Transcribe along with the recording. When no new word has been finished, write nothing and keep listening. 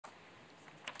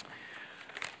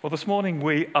Well, this morning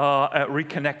we are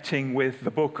reconnecting with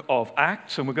the book of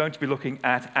Acts, and we're going to be looking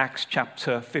at Acts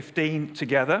chapter 15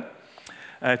 together.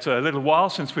 It's a little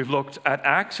while since we've looked at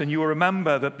Acts, and you will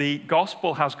remember that the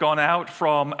gospel has gone out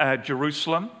from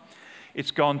Jerusalem.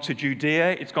 It's gone to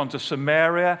Judea, it's gone to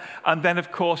Samaria, and then,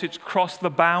 of course, it's crossed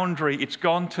the boundary. It's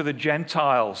gone to the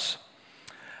Gentiles.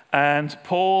 And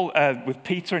Paul, with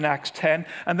Peter in Acts 10,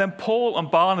 and then Paul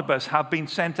and Barnabas have been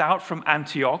sent out from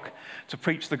Antioch to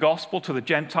preach the gospel to the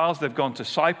Gentiles. They've gone to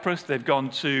Cyprus, they've gone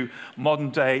to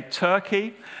modern-day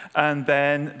Turkey, and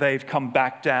then they've come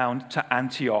back down to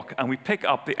Antioch. And we pick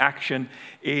up the action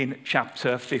in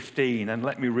chapter 15, and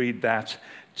let me read that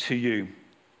to you.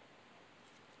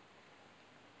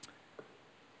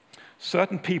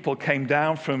 Certain people came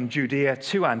down from Judea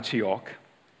to Antioch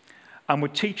and were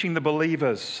teaching the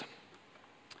believers,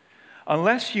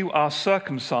 unless you are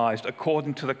circumcised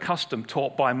according to the custom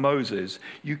taught by Moses,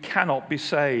 you cannot be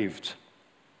saved.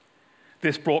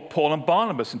 This brought Paul and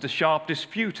Barnabas into sharp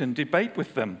dispute and debate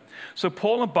with them. So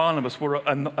Paul and Barnabas were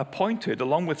appointed,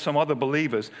 along with some other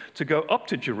believers, to go up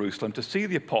to Jerusalem to see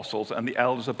the apostles and the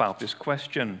elders about this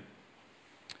question.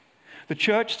 The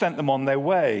church sent them on their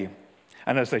way,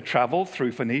 and as they traveled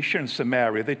through Phoenicia and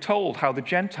Samaria, they told how the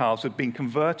Gentiles had been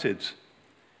converted.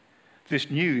 This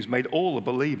news made all the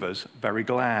believers very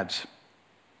glad.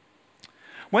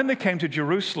 When they came to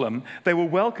Jerusalem, they were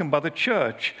welcomed by the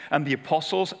church and the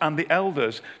apostles and the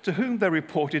elders, to whom they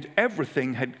reported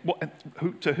everything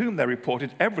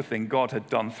God had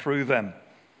done through them.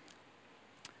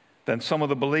 Then some of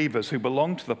the believers who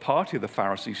belonged to the party of the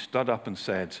Pharisees stood up and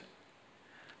said,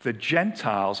 "The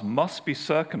Gentiles must be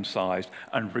circumcised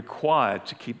and required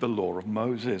to keep the law of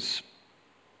Moses."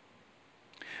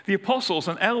 The apostles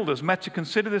and elders met to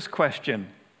consider this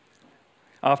question.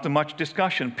 After much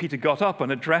discussion, Peter got up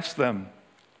and addressed them.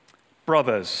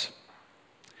 "Brothers,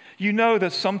 you know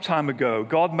that some time ago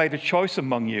God made a choice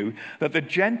among you that the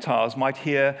Gentiles might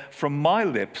hear from my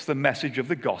lips the message of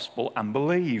the gospel and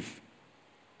believe.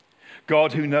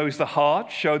 God, who knows the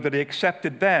heart, showed that he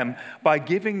accepted them by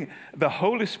giving the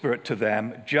Holy Spirit to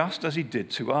them just as he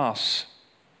did to us.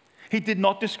 He did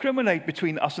not discriminate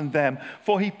between us and them,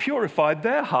 for he purified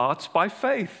their hearts by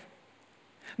faith.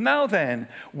 Now then,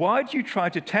 why do you try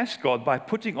to test God by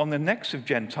putting on the necks of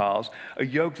Gentiles a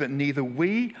yoke that neither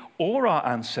we or our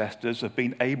ancestors have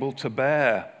been able to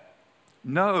bear?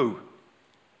 No.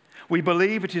 We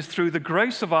believe it is through the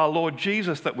grace of our Lord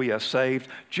Jesus that we are saved,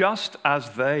 just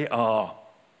as they are."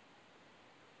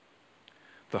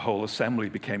 The whole assembly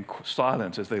became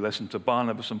silent as they listened to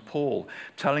Barnabas and Paul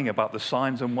telling about the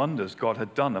signs and wonders God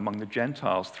had done among the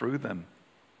Gentiles through them.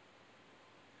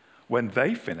 When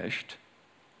they finished,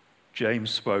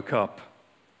 James spoke up.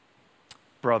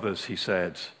 "Brothers," he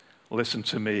said, "listen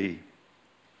to me.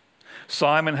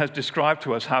 Simon has described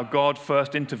to us how God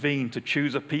first intervened to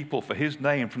choose a people for his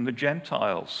name from the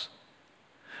Gentiles.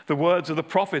 The words of the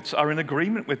prophets are in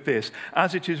agreement with this,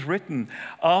 as it is written,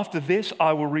 'After this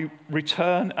I will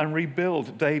return and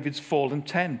rebuild David's fallen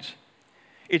tent.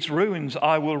 Its ruins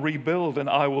I will rebuild and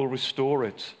I will restore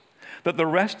it, that the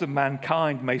rest of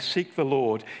mankind may seek the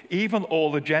Lord, even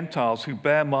all the Gentiles who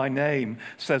bear my name,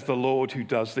 says the Lord who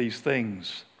does these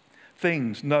things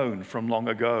known from long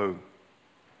ago.'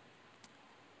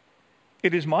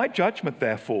 It is my judgment,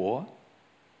 therefore,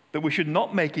 that we should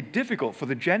not make it difficult for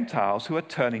the Gentiles who are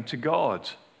turning to God.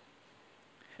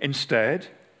 Instead,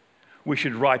 we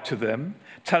should write to them,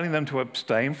 telling them to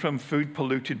abstain from food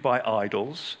polluted by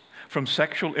idols, from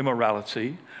sexual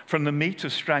immorality, from the meat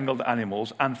of strangled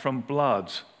animals, and from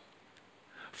blood.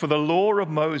 For the law of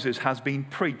Moses has been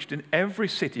preached in every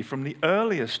city from the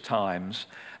earliest times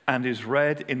and is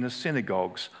read in the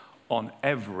synagogues on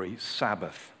every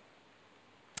Sabbath."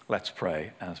 Let's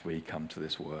pray as we come to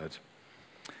this word.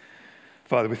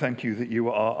 Father, we thank you that you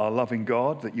are our loving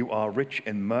God, that you are rich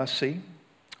in mercy.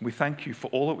 We thank you for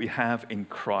all that we have in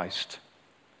Christ.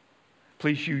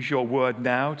 Please use your word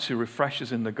now to refresh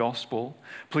us in the gospel.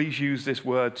 Please use this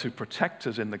word to protect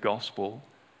us in the gospel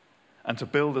and to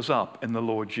build us up in the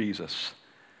Lord Jesus.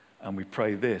 And we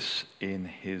pray this in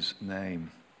his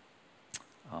name.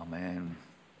 Amen.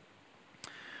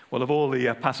 Well, of all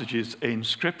the passages in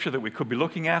Scripture that we could be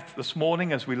looking at this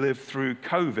morning as we live through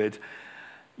COVID,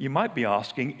 you might be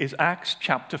asking, is Acts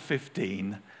chapter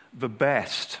 15 the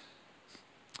best?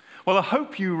 Well, I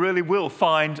hope you really will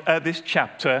find this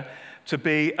chapter to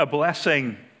be a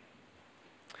blessing.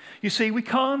 You see, we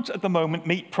can't at the moment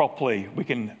meet properly. We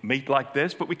can meet like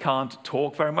this, but we can't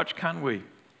talk very much, can we?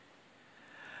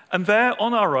 And there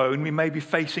on our own, we may be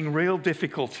facing real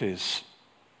difficulties.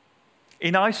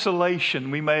 In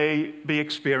isolation, we may be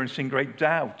experiencing great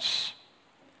doubts.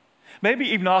 Maybe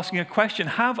even asking a question,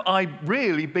 have I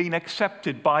really been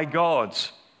accepted by God?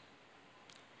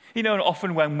 You know, and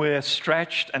often when we're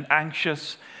stretched and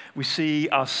anxious, we see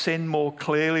our sin more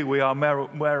clearly. We are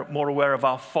more aware of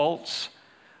our faults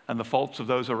and the faults of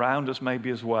those around us maybe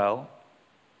as well.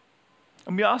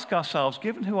 And we ask ourselves,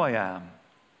 given who I am,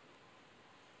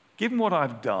 given what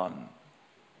I've done,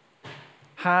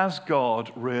 has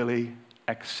God really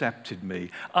accepted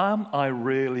me? Am I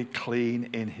really clean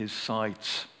in his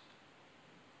sight?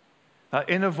 That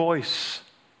inner voice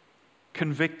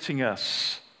convicting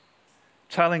us,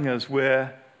 telling us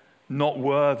we're not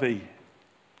worthy.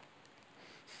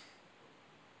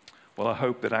 Well, I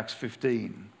hope that Acts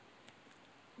 15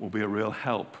 will be a real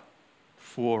help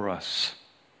for us.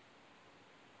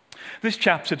 This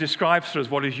chapter describes for us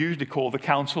what is usually called the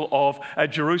Council of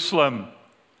Jerusalem.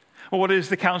 Well, what is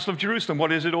the Council of Jerusalem?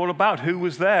 What is it all about? Who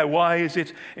was there? Why is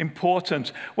it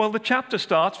important? Well, the chapter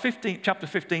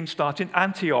 15 starts in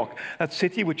Antioch, that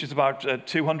city which is about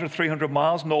 200, 300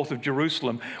 miles north of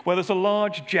Jerusalem, where there's a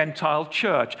large Gentile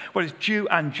church. Well, it's Jew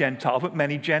and Gentile, but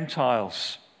many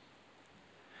Gentiles.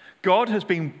 God has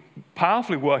been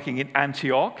powerfully working in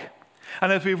Antioch,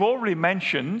 and as we've already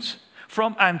mentioned,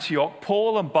 from Antioch,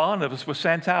 Paul and Barnabas were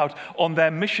sent out on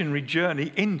their missionary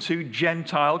journey into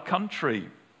Gentile country.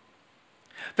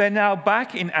 They're now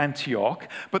back in Antioch,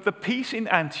 but the peace in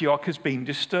Antioch has been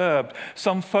disturbed.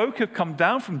 Some folk have come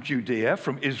down from Judea,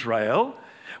 from Israel,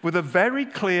 with a very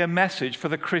clear message for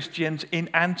the Christians in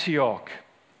Antioch.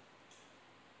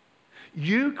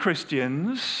 You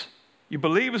Christians, you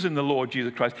believers in the Lord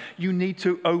Jesus Christ, you need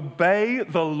to obey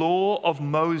the law of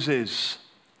Moses.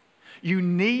 You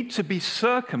need to be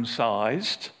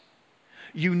circumcised.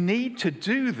 You need to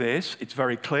do this, it's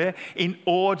very clear, in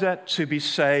order to be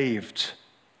saved.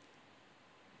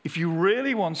 If you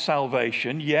really want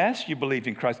salvation, yes, you believe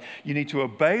in Christ, you need to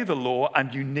obey the law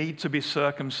and you need to be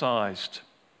circumcised.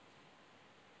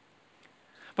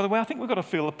 By the way, I think we've got to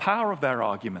feel the power of their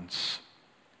arguments.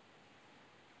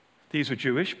 These were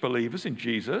Jewish believers in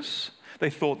Jesus. They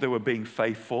thought they were being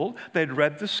faithful. They'd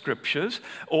read the scriptures.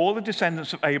 All the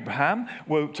descendants of Abraham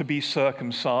were to be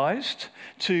circumcised.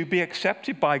 To be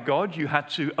accepted by God, you had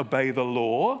to obey the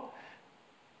law.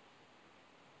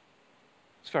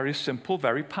 It's very simple,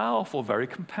 very powerful, very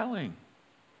compelling.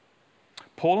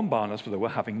 Paul and Barnabas were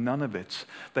having none of it.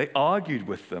 They argued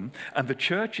with them, and the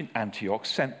church in Antioch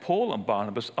sent Paul and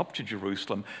Barnabas up to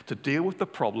Jerusalem to deal with the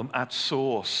problem at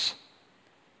source,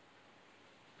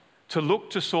 to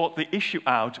look to sort the issue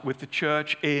out with the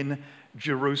church in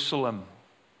Jerusalem.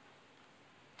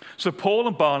 So Paul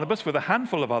and Barnabas, with a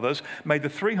handful of others, made the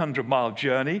 300-mile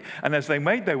journey, and as they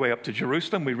made their way up to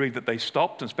Jerusalem, we read that they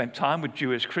stopped and spent time with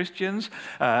Jewish Christians,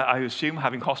 I assume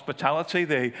having hospitality.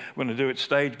 They were going to do it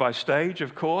stage by stage,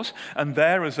 of course, and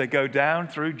there, as they go down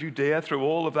through Judea, through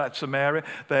all of that Samaria,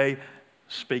 they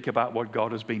speak about what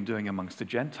God has been doing amongst the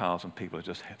Gentiles, and people are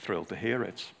just thrilled to hear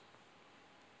it.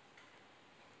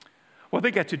 Well,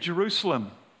 they get to Jerusalem.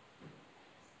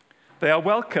 They are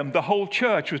welcomed. The whole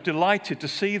church was delighted to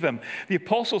see them. The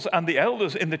apostles and the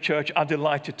elders in the church are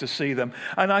delighted to see them.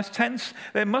 And I sense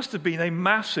there must have been a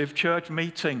massive church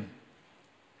meeting.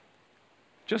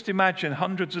 Just imagine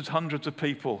hundreds and hundreds of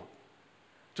people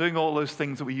doing all those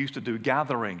things that we used to do,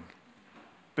 gathering,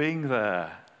 being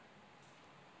there.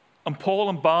 And Paul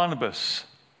and Barnabas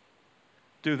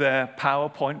do their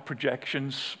PowerPoint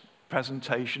projections,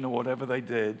 presentation, or whatever they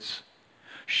did,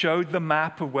 showed the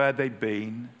map of where they'd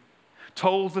been,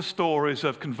 told the stories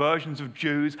of conversions of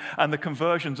Jews and the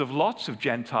conversions of lots of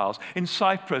Gentiles in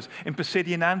Cyprus, in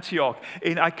Pisidian Antioch,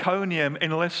 in Iconium,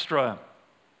 in Lystra.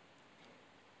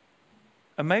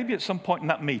 And maybe at some point in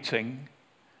that meeting,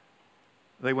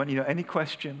 they went, any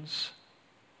questions?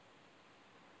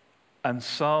 And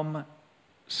some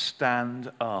stand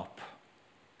up.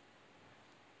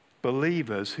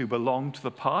 Believers who belonged to the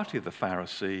party of the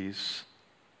Pharisees.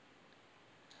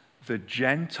 The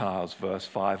Gentiles, verse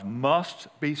 5, must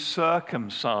be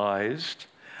circumcised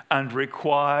and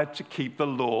required to keep the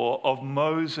law of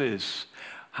Moses.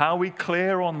 How are we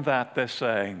clear on that, they're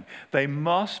saying? They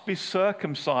must be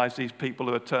circumcised, these people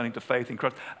who are turning to faith in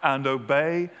Christ, and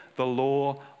obey the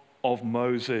law of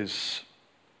Moses.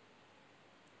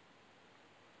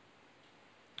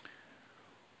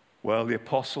 Well, the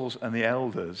apostles and the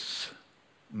elders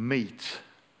meet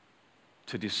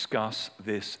to discuss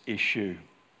this issue.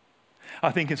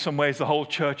 I think in some ways the whole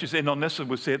church is in on this, as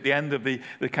we'll see at the end of the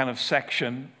kind of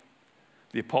section.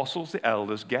 The apostles, the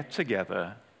elders get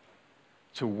together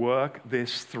to work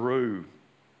this through.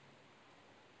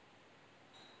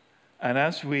 And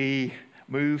as we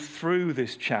move through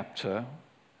this chapter,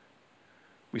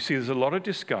 we see there's a lot of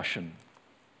discussion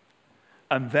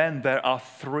And then there are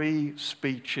 3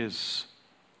 speeches.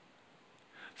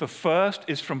 The first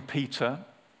is from Peter.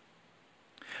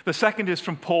 The second is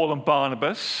from Paul and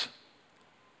Barnabas.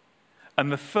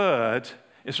 And the third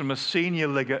is from a senior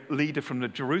leader from the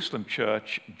Jerusalem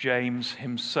church, James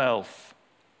himself.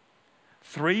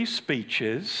 3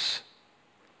 speeches,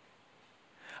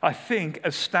 I think,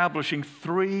 establishing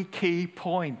 3 key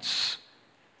points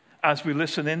as we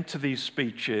listen into these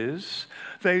speeches.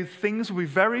 Things will be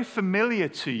very familiar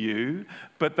to you,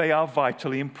 but they are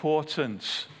vitally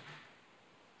important.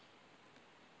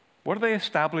 What do they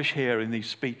establish here in these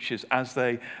speeches as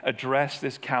they address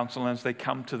this council and as they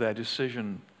come to their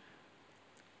decision?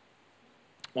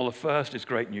 Well, the first is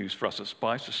great news for us at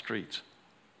Spicer Street.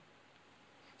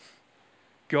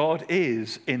 God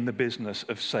is in the business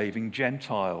of saving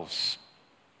Gentiles.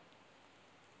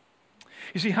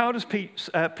 You see, how does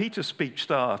Peter's speech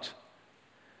start?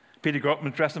 Peter got up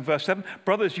and addressed in verse 7,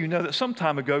 "Brothers, you know that some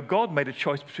time ago God made a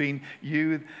choice between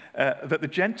you that the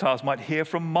Gentiles might hear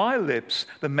from my lips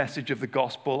the message of the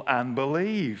gospel and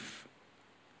believe."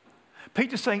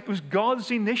 Peter's saying it was God's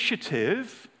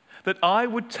initiative that I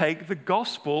would take the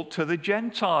gospel to the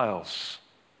Gentiles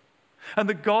and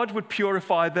that God would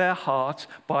purify their hearts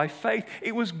by faith.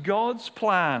 It was God's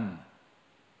plan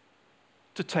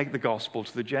to take the gospel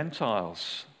to the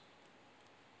Gentiles.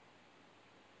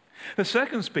 The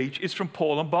second speech is from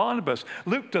Paul and Barnabas.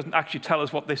 Luke doesn't actually tell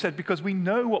us what they said because we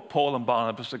know what Paul and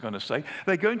Barnabas are going to say.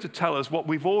 They're going to tell us what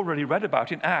we've already read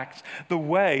about in Acts, the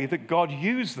way that God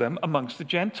used them amongst the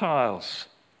Gentiles.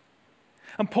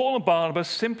 And Paul and Barnabas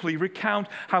simply recount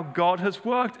how God has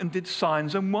worked and did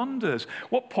signs and wonders.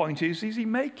 What point is he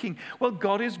making? Well,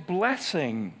 God is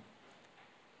blessing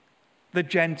the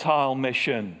Gentile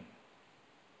mission.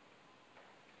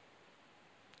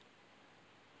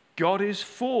 God is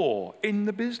in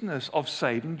the business of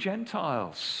saving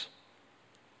Gentiles.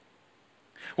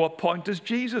 What point does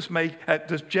James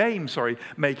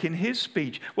make in his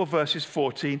speech? Well, verses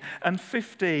 14 and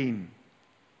 15.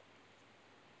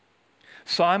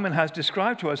 Simon has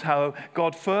described to us how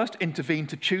God first intervened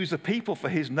to choose a people for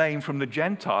his name from the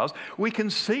Gentiles. We can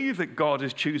see that God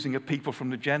is choosing a people from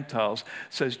the Gentiles,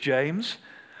 says James.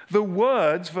 The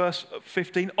words, verse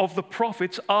 15, of the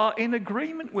prophets are in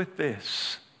agreement with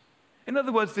this. In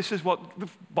other words, this is what the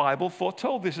Bible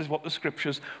foretold. This is what the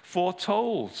Scriptures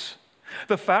foretold.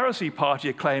 The Pharisee party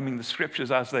are claiming the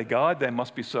Scriptures as their guide. They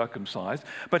must be circumcised.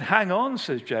 But hang on,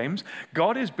 says James.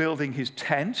 God is building his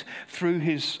tent through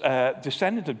his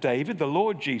descendant of David, the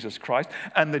Lord Jesus Christ,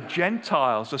 and the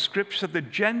Gentiles, the Scriptures of the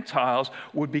Gentiles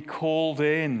would be called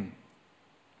in.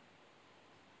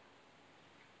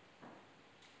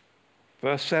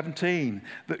 Verse 17,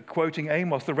 that quoting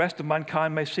Amos, the rest of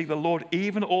mankind may see the Lord,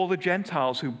 even all the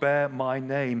Gentiles who bear my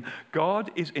name.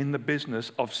 God is in the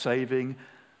business of saving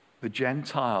the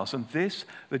Gentiles. And this,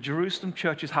 the Jerusalem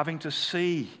church is having to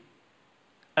see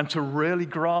and to really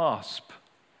grasp.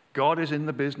 God is in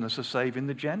the business of saving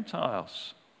the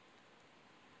Gentiles.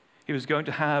 He was going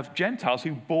to have Gentiles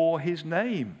who bore his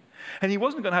name. And he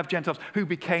wasn't going to have Gentiles who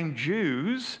became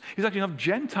Jews. He's actually going to have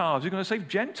Gentiles. He's going to save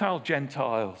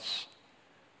Gentiles.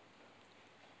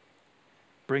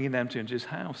 Bringing them to his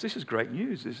house. This is great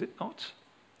news, is it not?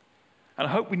 And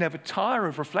I hope we never tire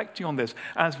of reflecting on this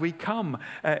as we come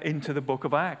into the book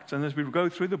of Acts and as we go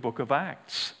through the book of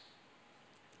Acts.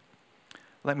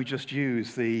 Let me just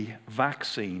use the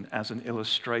vaccine as an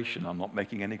illustration. I'm not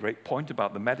making any great point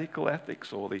about the medical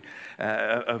ethics or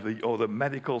the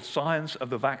medical science of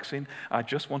the vaccine. I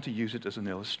just want to use it as an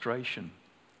illustration.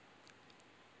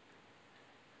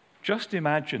 Just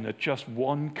imagine that just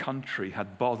one country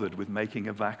had bothered with making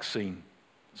a vaccine,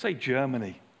 say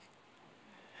Germany,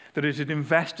 that it had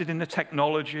invested in the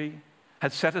technology,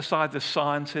 had set aside the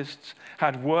scientists,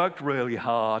 had worked really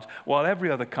hard, while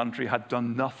every other country had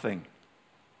done nothing.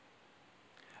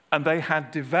 And they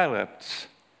had developed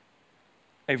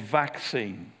a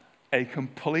vaccine, a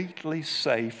completely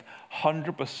safe,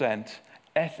 100%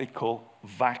 ethical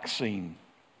vaccine.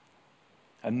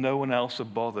 And no one else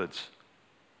had bothered.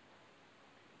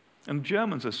 And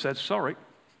Germans have said, sorry,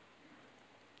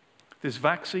 this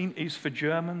vaccine is for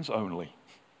Germans only.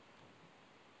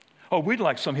 Oh, we'd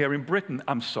like some here in Britain.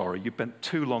 I'm sorry, you've been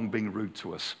too long being rude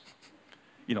to us.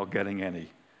 You're not getting any.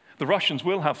 The Russians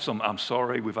will have some. I'm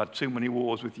sorry, we've had too many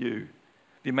wars with you.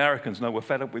 The Americans, no, we're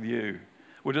fed up with you.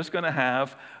 We're just going to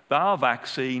have our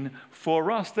vaccine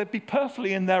for us. They'd be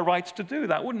perfectly in their rights to do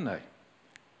that, wouldn't they?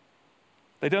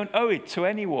 They don't owe it to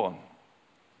anyone.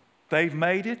 They've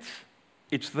made it.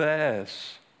 It's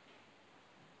theirs.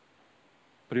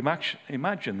 But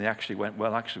imagine they actually went,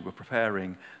 well, actually, we're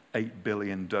preparing 8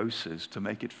 billion doses to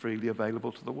make it freely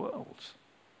available to the world.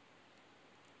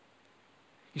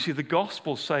 You see, the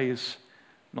gospel says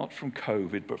not from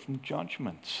COVID, but from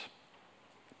judgment.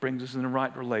 It brings us in the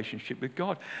right relationship with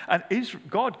God. And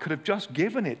God could have just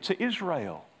given it to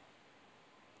Israel.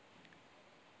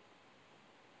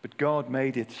 But God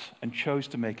made it and chose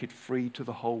to make it free to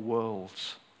the whole world.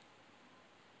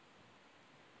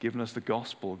 Given us the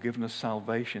gospel, given us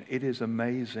salvation. It is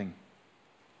amazing.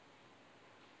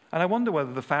 And I wonder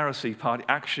whether the Pharisee party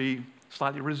actually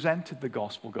slightly resented the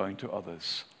gospel going to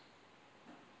others.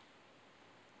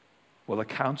 Well, the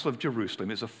Council of Jerusalem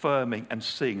is affirming and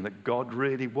seeing that God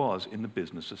really was in the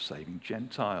business of saving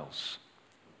Gentiles,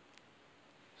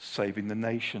 saving the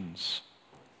nations.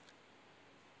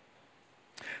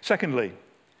 Secondly,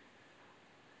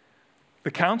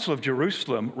 the Council of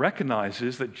Jerusalem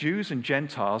recognizes that Jews and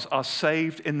Gentiles are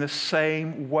saved in the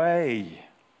same way.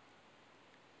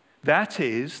 That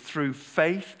is, through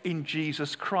faith in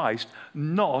Jesus Christ,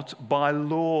 not by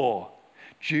law.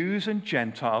 Jews and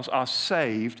Gentiles are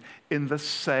saved in the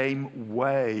same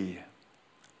way.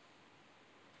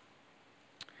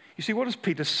 You see, what does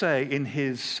Peter say in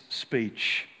his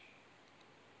speech?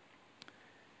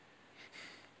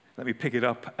 Let me pick it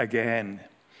up again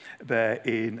there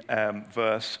in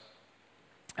verse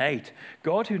 8.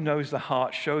 God, who knows the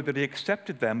heart, showed that he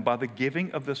accepted them by the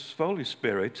giving of the Holy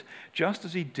Spirit, just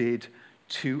as he did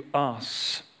to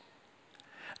us.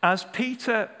 As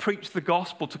Peter preached the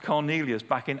gospel to Cornelius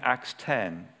back in Acts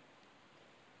 10,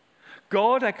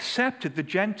 God accepted the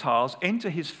Gentiles into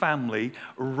his family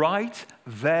right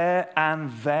there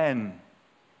and then.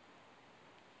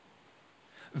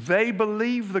 They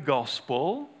believed the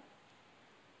gospel,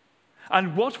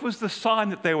 and what was the sign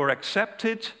that they were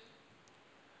accepted?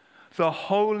 The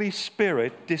Holy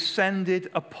Spirit descended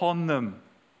upon them.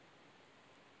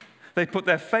 They put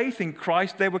their faith in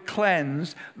Christ. They were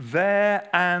cleansed there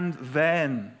and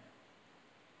then.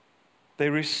 They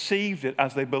received it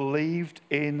as they believed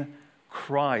in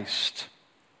Christ.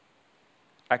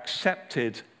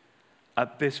 Accepted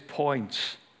at this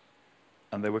point,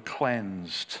 and they were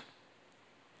cleansed.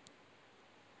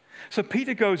 So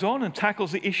Peter goes on and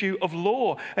tackles the issue of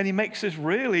law, and he makes this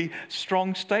really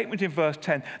strong statement in verse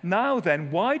 10. Now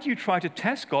then, why do you try to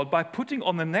test God by putting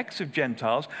on the necks of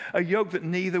Gentiles a yoke that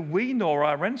neither we nor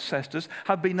our ancestors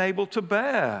have been able to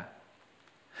bear?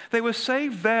 They were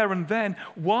saved there and then.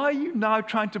 Why are you now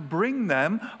trying to bring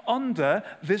them under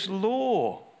this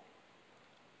law?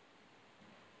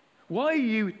 Why are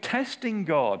you testing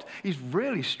God? He's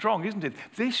really strong, isn't it?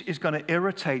 This is going to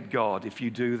irritate God if you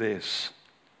do this.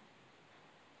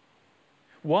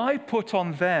 Why put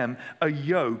on them a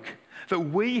yoke that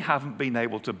we haven't been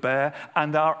able to bear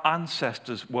and our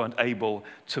ancestors weren't able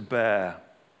to bear?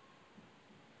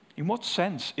 In what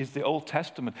sense is the Old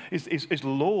Testament, is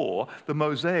law, the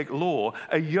Mosaic law,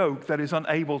 a yoke that is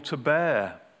unable to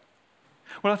bear?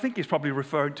 Well, I think he's probably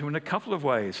referring to it in a couple of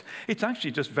ways. It's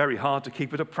actually just very hard to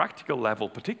keep at a practical level,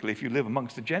 particularly if you live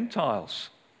amongst the Gentiles.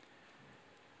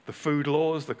 The food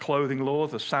laws, the clothing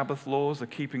laws, the Sabbath laws, the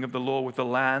keeping of the law with the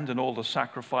land and all the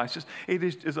sacrifices.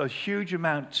 There's a huge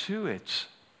amount to it.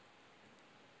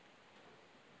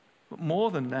 But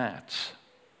more than that,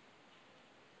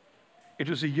 it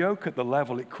was a yoke at the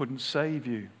level it couldn't save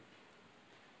you.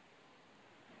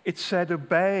 It said,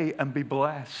 obey and be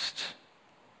blessed.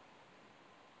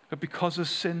 But because of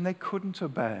sin, they couldn't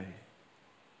obey.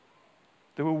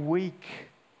 They were weak.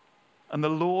 And the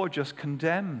law just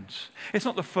condemned. It's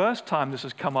not the first time this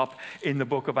has come up in the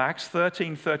book of Acts.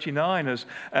 13:39,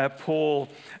 as Paul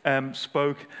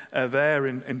spoke there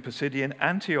in Pisidian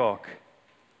Antioch.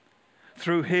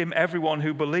 Through him, everyone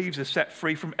who believes is set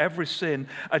free from every sin,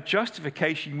 a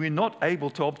justification we're not able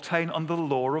to obtain under the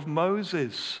law of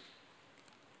Moses.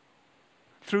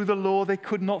 Through the law, they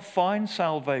could not find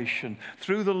salvation.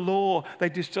 Through the law, they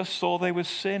just saw they were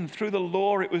sin. Through the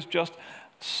law, it was just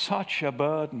such a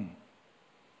burden.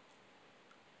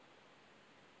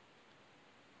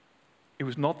 It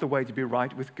was not the way to be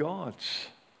right with God.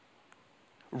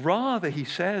 Rather, he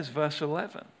says, verse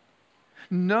 11,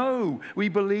 no, we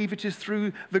believe it is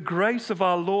through the grace of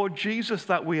our Lord Jesus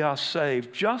that we are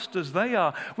saved, just as they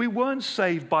are. We weren't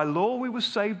saved by law, we were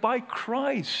saved by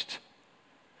Christ.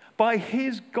 By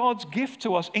his, God's gift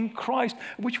to us in Christ,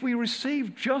 which we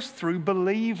received just through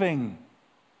believing.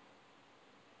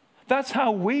 That's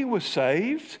how we were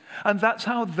saved, and that's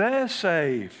how they're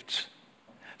saved.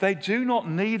 They do not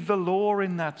need the law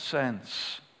in that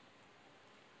sense.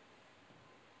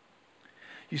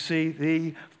 You see,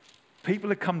 the people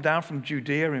had come down from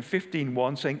Judea in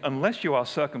 15:1 saying, unless you are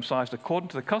circumcised according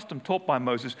to the custom taught by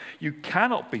Moses, you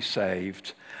cannot be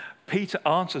saved. Peter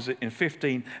answers it in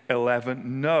 15:11,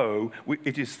 no,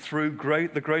 it is through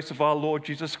the grace of our Lord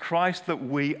Jesus Christ that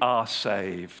we are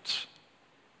saved,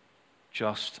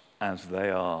 just as they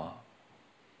are.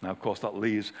 Now, of course, that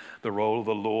leaves the role of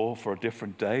the law for a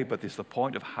different day, but it's the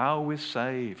point of how we're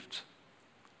saved.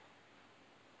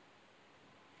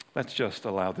 Let's just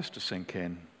allow this to sink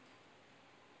in.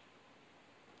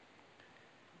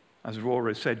 As we've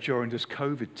already said, during this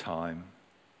COVID time,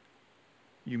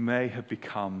 you may have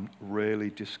become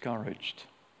really discouraged,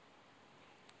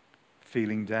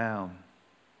 feeling down,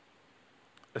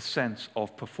 a sense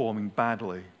of performing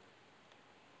badly,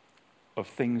 of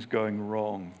things going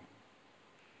wrong,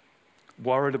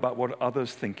 worried about what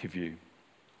others think of you.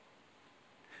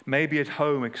 Maybe at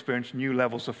home experience new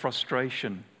levels of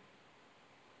frustration.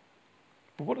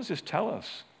 But what does this tell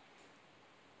us?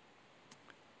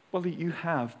 Well, that you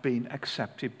have been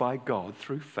accepted by God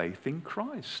through faith in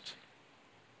Christ.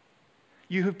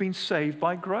 You have been saved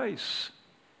by grace.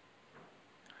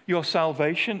 Your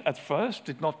salvation at first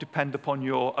did not depend upon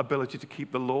your ability to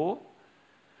keep the law,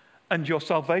 and your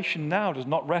salvation now does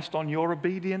not rest on your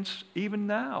obedience even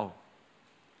now.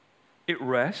 It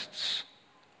rests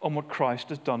on what Christ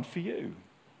has done for you.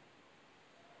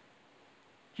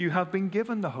 You have been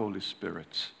given the Holy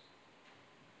Spirit.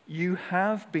 You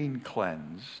have been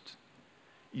cleansed.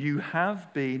 You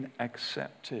have been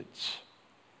accepted.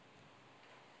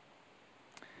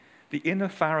 The inner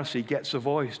Pharisee gets a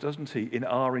voice, doesn't he, in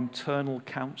our internal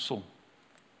counsel.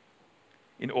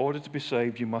 In order to be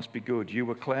saved, you must be good. You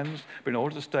were cleansed, but in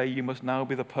order to stay, you must now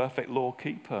be the perfect law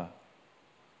keeper.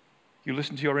 You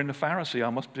listen to your inner Pharisee, I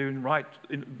must do right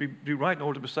in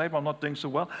order to be saved, I'm not doing so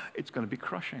well. It's going to be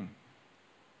crushing.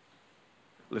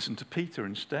 Listen to Peter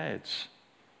instead.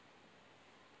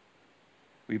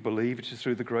 We believe it is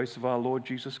through the grace of our Lord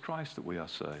Jesus Christ that we are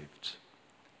saved.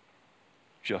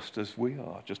 Just as we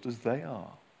are, just as they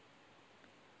are.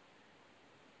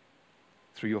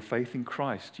 Through your faith in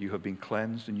Christ, you have been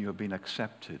cleansed and you have been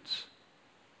accepted.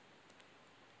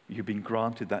 You have been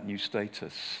granted that new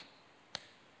status.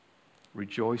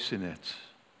 Rejoice in it.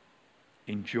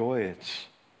 Enjoy it.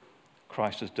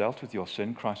 Christ has dealt with your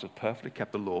sin. Christ has perfectly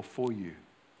kept the law for you.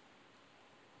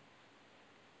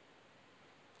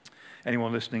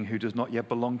 Anyone listening who does not yet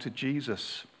belong to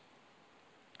Jesus?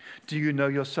 Do you know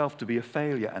yourself to be a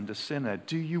failure and a sinner?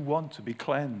 Do you want to be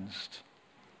cleansed?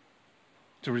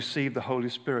 To receive the Holy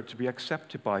Spirit, to be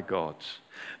accepted by God?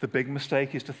 The big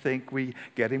mistake is to think we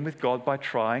get in with God by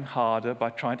trying harder,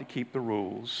 by trying to keep the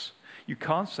rules. You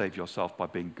can't save yourself by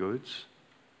being good.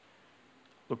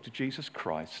 Look to Jesus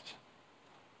Christ.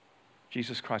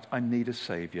 Jesus Christ, I need a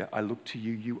Savior. I look to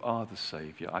you. You are the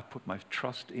Savior. I put my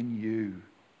trust in you.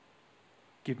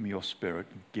 Give me your Spirit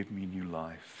and give me new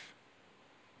life.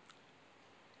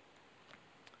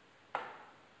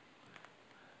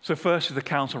 So firstly, the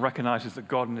council recognizes that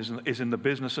God is in the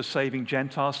business of saving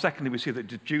Gentiles. Secondly, we see that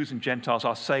the Jews and Gentiles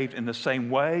are saved in the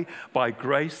same way, by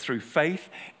grace through faith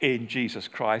in Jesus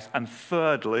Christ. And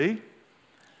thirdly,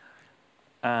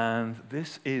 and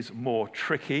this is more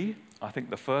tricky, I think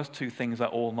the first two things are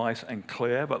all nice and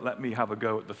clear, but let me have a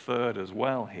go at the third as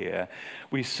well here.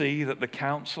 We see the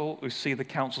council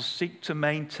seek to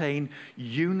maintain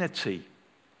unity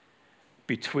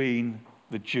between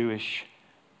the Jewish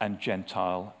and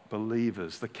Gentile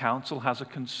believers. The council has a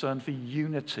concern for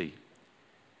unity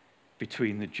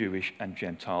between the Jewish and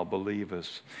Gentile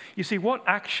believers. You see, what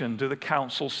action do the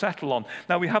council settle on?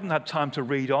 Now, we haven't had time to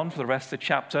read on for the rest of the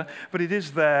chapter, but it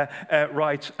is there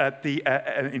right at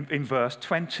in verse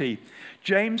 20.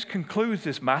 James concludes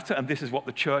this matter, and this is what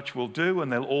the church will do,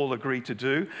 and they'll all agree to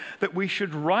do, that we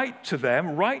should write to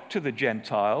the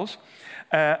Gentiles,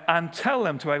 and tell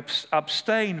them to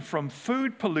abstain from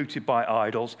food polluted by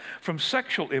idols, from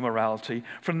sexual immorality,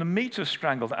 from the meat of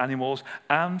strangled animals,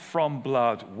 and from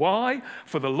blood. Why?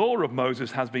 For the law of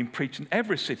Moses has been preached in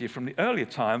every city from the earlier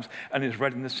times and is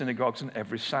read in the synagogues on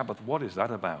every Sabbath. What is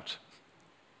that about?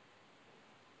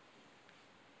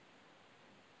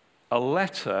 A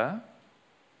letter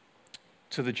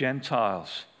to the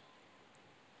Gentiles.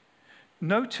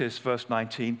 Notice verse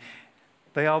 19.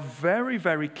 They are very,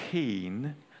 very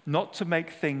keen not to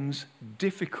make things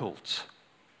difficult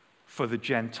for the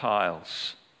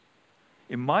Gentiles.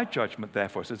 In my judgment,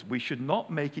 therefore, it says we should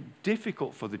not make it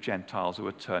difficult for the Gentiles who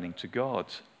are turning to God.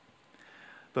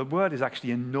 The word is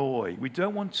actually annoy. We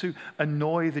don't want to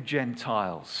annoy the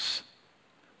Gentiles,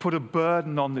 put a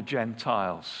burden on the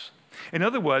Gentiles. In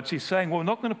other words, he's saying, well, we're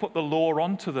not going to put the law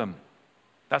onto them.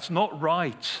 That's not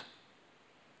right.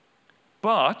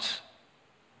 But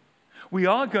we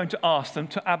are going to ask them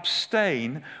to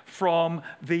abstain from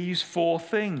these four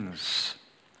things.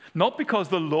 Not because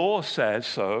the law says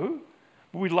so,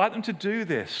 but we'd like them to do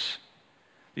this.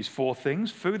 These 4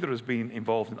 things: food that has been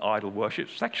involved in idol worship,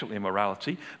 sexual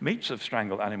immorality, meats of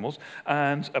strangled animals,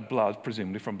 and a blood,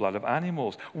 presumably from blood of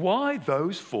animals. Why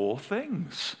those 4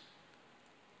 things?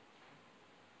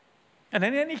 And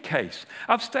in any case,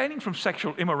 abstaining from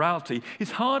sexual immorality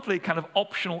is hardly kind of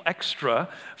optional extra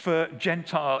for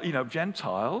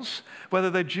Gentiles. Whether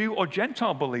they're Jew or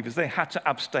Gentile believers, they had to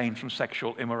abstain from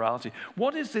sexual immorality.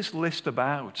 What is this list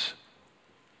about?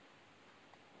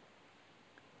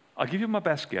 I'll give you my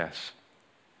best guess.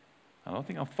 I don't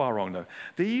think I'm far wrong, though.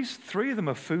 These 3 of them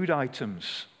are food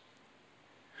items.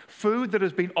 Food that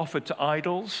has been offered to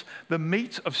idols, the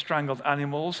meat of strangled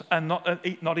animals, and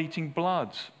not eating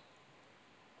blood.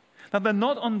 Now, they're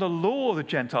not under law, the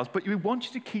Gentiles, but we want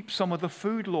you to keep some of the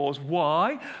food laws.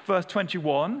 Why? Verse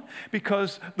 21,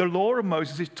 because the law of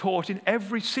Moses is taught in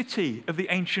every city of the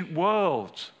ancient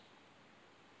world.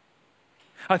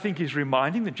 I think he's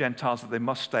reminding the Gentiles that they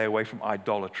must stay away from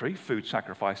idolatry, food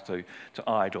sacrificed to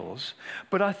idols.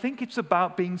 But I think it's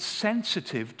about being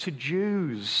sensitive to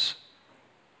Jews.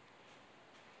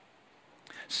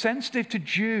 Sensitive to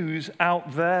Jews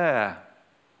out there.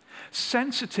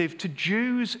 Sensitive to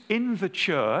Jews in the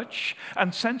church,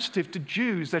 and sensitive to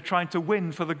Jews they're trying to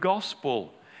win for the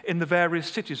gospel in the various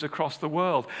cities across the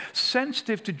world.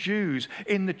 Sensitive to Jews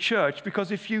in the church, because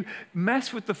if you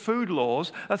mess with the food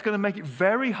laws, that's going to make it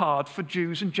very hard for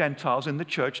Jews and Gentiles in the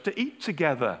church to eat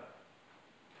together.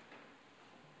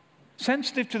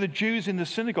 Sensitive to the Jews in the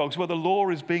synagogues where the law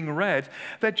is being read.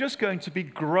 They're just going to be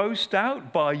grossed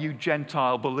out by you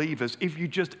Gentile believers if you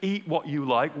just eat what you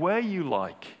like, where you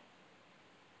like.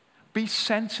 Be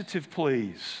sensitive,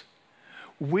 please.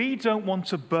 We don't want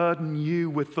to burden you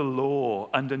with the law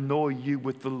and annoy you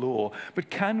with the law. But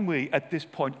can we, at this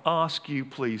point, ask you,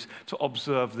 please, to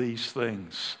observe these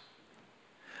things?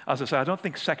 As I say, I don't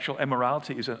think sexual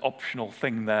immorality is an optional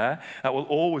thing there. That will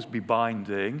always be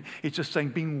binding. It's just saying,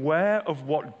 beware of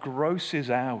what grosses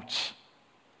out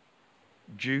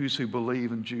Jews who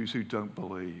believe and Jews who don't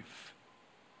believe.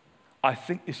 I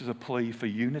think this is a plea for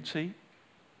unity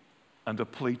and a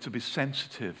plea to be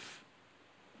sensitive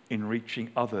in reaching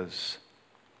others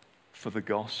for the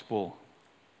gospel.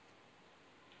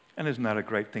 And isn't that a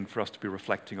great thing for us to be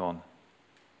reflecting on?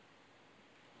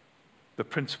 The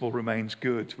principle remains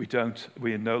good.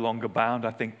 We are no longer bound,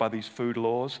 I think, by these food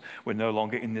laws. We're no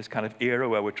longer in this kind of era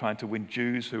where we're trying to win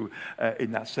Jews who,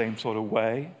 in that same sort of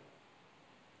way.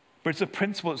 But it's a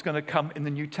principle that's going to come in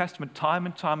the New Testament time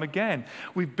and time again.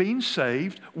 We've been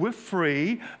saved, we're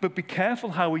free, but be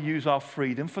careful how we use our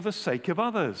freedom for the sake of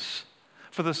others,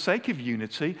 for the sake of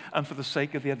unity, and for the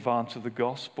sake of the advance of the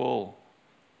gospel.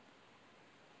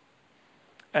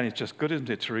 And it's just good, isn't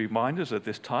it, to remind us at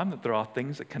this time that there are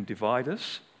things that can divide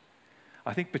us.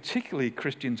 I think particularly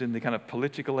Christians in the kind of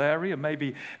political area,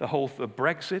 maybe the whole of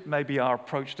Brexit, maybe our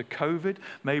approach to COVID,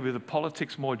 maybe the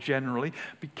politics more generally.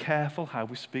 Be careful how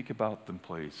we speak about them,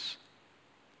 please.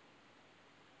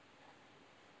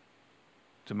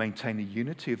 To maintain the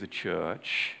unity of the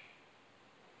church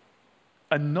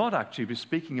and not actually be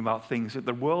speaking about things that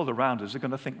the world around us are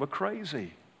going to think we're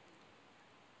crazy.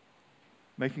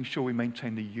 Making sure we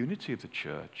maintain the unity of the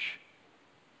church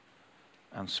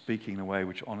and speaking in a way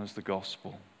which honors the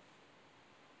gospel.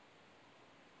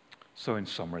 So in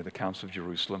summary, the Council of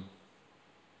Jerusalem.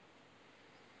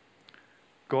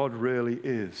 God really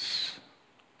is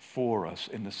for us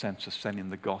in the sense of sending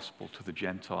the gospel to the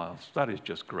Gentiles. That is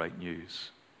just great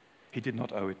news. He did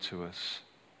not owe it to us.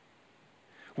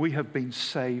 We have been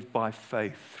saved by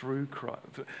faith through Christ.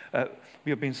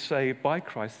 We have been saved by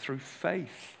Christ through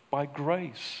faith, by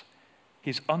grace,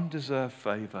 his undeserved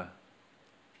favor.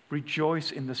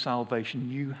 Rejoice in the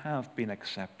salvation you have been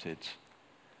accepted.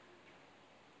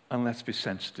 And let's be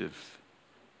sensitive.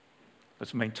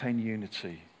 Let's maintain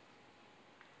unity.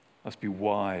 Let's be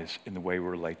wise in the way we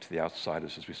relate to the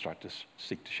outsiders as we start to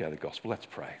seek to share the gospel. Let's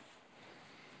pray.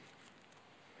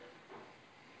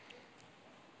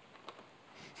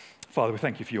 Father, we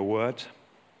thank you for your word.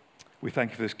 We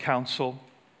thank you for this counsel.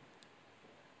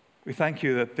 We thank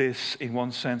you that this, in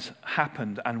one sense,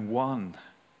 happened and won.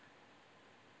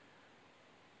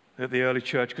 That the early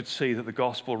church could see that the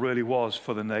gospel really was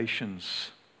for the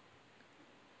nations.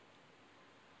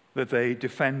 That they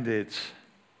defended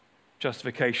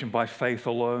justification by faith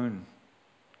alone.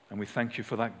 And we thank you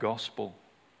for that gospel.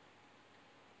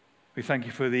 We thank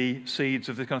you for the seeds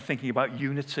of this kind of thinking about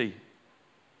unity.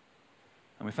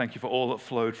 And we thank you for all that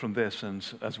flowed from this. And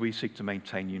as we seek to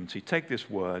maintain unity, take this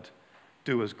word,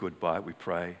 do us good by it, we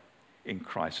pray, in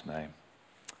Christ's name.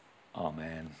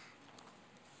 Amen.